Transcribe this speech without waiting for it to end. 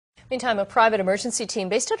Meantime, a private emergency team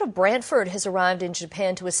based out of Brantford has arrived in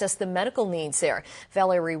Japan to assess the medical needs there.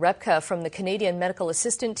 Valerie Repka from the Canadian Medical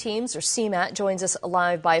Assistant Teams, or CMAT, joins us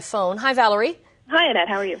live by phone. Hi, Valerie. Hi, Annette.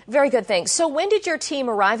 How are you? Very good, thanks. So when did your team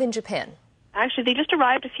arrive in Japan? Actually, they just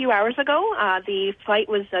arrived a few hours ago. The flight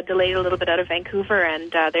was delayed a little bit out of Vancouver,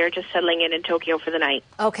 and they're just settling in Tokyo for the night.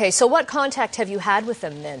 Okay, so what contact have you had with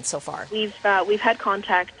them then so far? We've had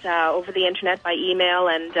contact over the internet by email,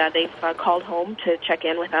 and they've called home to check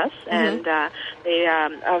in with us, and they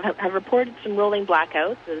have reported some rolling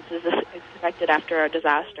blackouts, as is expected after a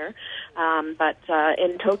disaster. But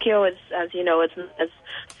in Tokyo, as you know, it's as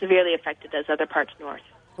severely affected as other parts north.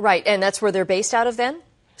 Right, and that's where they're based out of then?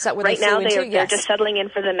 Is that where right they flew now, into? they're just settling in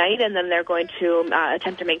for the night, and then they're going to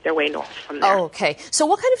attempt to make their way north from there. Oh, okay. So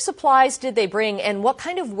what kind of supplies did they bring, and what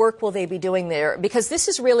kind of work will they be doing there? Because this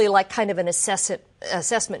is really like kind of an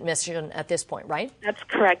assessment mission at this point, right? That's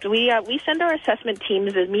correct. We send our assessment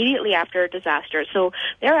teams immediately after a disaster, so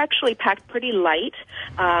they're actually packed pretty light.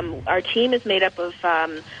 Our team is made up of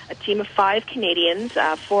a team of 5 Canadians.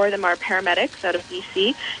 4 of them are paramedics out of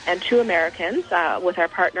BC, and 2 Americans with our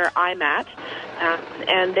partner IMAT.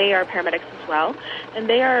 And they are paramedics as well. And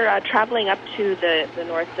they are traveling up to the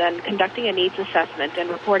north and conducting a needs assessment and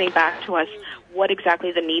reporting back to us what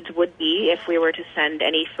exactly the needs would be if we were to send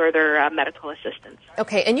any further medical assistance.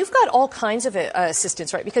 Okay, and you've got all kinds of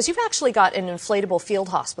assistance, right? Because you've actually got an inflatable field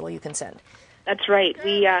hospital you can send. That's right.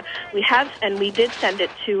 We have, and we did send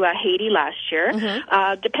it to Haiti last year,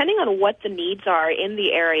 depending on what the needs are in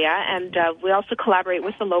the area, and we also collaborate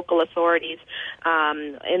with the local authorities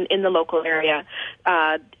in the local area.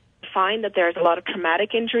 Find that there's a lot of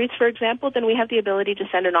traumatic injuries, for example, then we have the ability to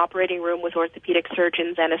send an operating room with orthopedic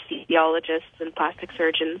surgeons, anesthesiologists, and plastic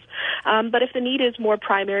surgeons. But if the need is more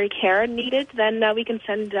primary care needed, then we can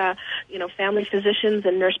send, family physicians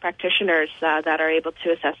and nurse practitioners that are able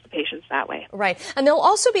to assess the patients that way. Right. And they'll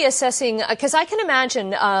also be assessing, because I can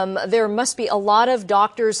imagine there must be a lot of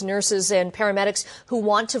doctors, nurses, and paramedics who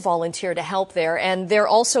want to volunteer to help there. And they're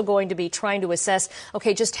also going to be trying to assess,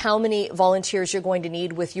 okay, just how many volunteers you're going to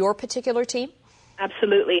need with your particular team?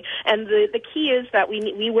 Absolutely. And the key is that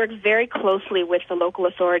we work very closely with the local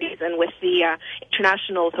authorities and with the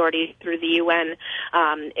international authorities through the UN.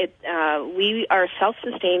 We are a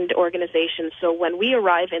self-sustained organization, so when we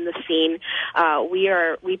arrive in the scene,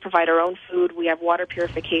 we provide our own food, we have water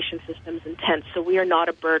purification systems and tents, so we are not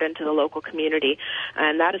a burden to the local community.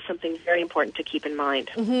 And that is something very important to keep in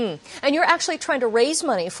mind. And you're actually trying to raise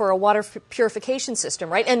money for a water purification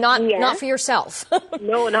system, right? And not for yourself.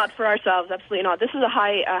 No, not for ourselves, absolutely not. This is a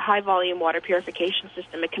high volume water purification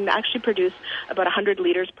system. It can actually produce about 100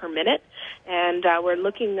 liters per minute, and we're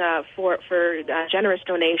looking for generous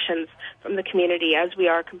donations from the community, as we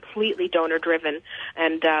are completely donor driven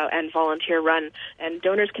and volunteer run. And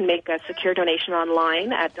donors can make a secure donation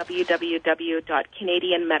online at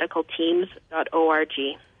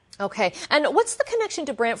www.canadianmedicalteams.org. Okay. And what's the connection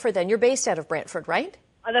to Brantford then? You're based out of Brantford, right?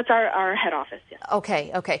 That's our head office, yes.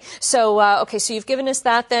 Okay. So, so you've given us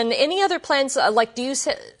that. Then, any other plans? Do you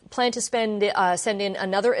plan to send in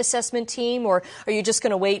another assessment team, or are you just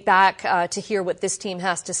going to wait back to hear what this team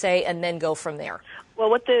has to say and then go from there?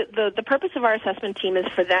 Well, what the purpose of our assessment team is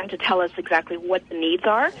for them to tell us exactly what the needs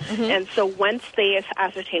are, and so once they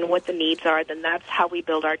ascertain what the needs are, then that's how we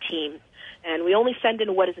build our team. And we only send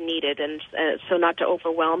in what is needed, and so not to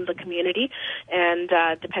overwhelm the community. And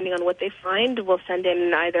depending on what they find, we'll send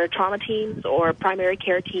in either trauma teams or primary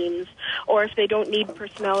care teams, or if they don't need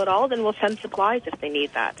personnel at all, then we'll send supplies if they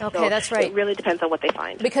need that. Okay, so that's right. It really depends on what they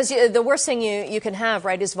find. Because the worst thing you can have,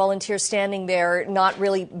 right, is volunteers standing there not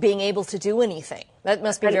really being able to do anything. That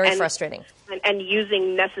must be very frustrating. And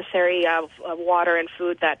using necessary water and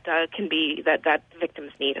food that that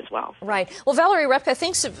victims need as well. Right. Well, Valerie Repka,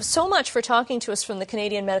 thanks so much for talking to us from the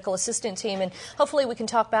Canadian Medical Assistant Team, and hopefully we can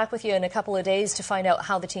talk back with you in a couple of days to find out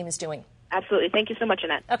how the team is doing. Absolutely. Thank you so much,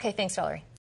 Annette. Okay, thanks, Valerie.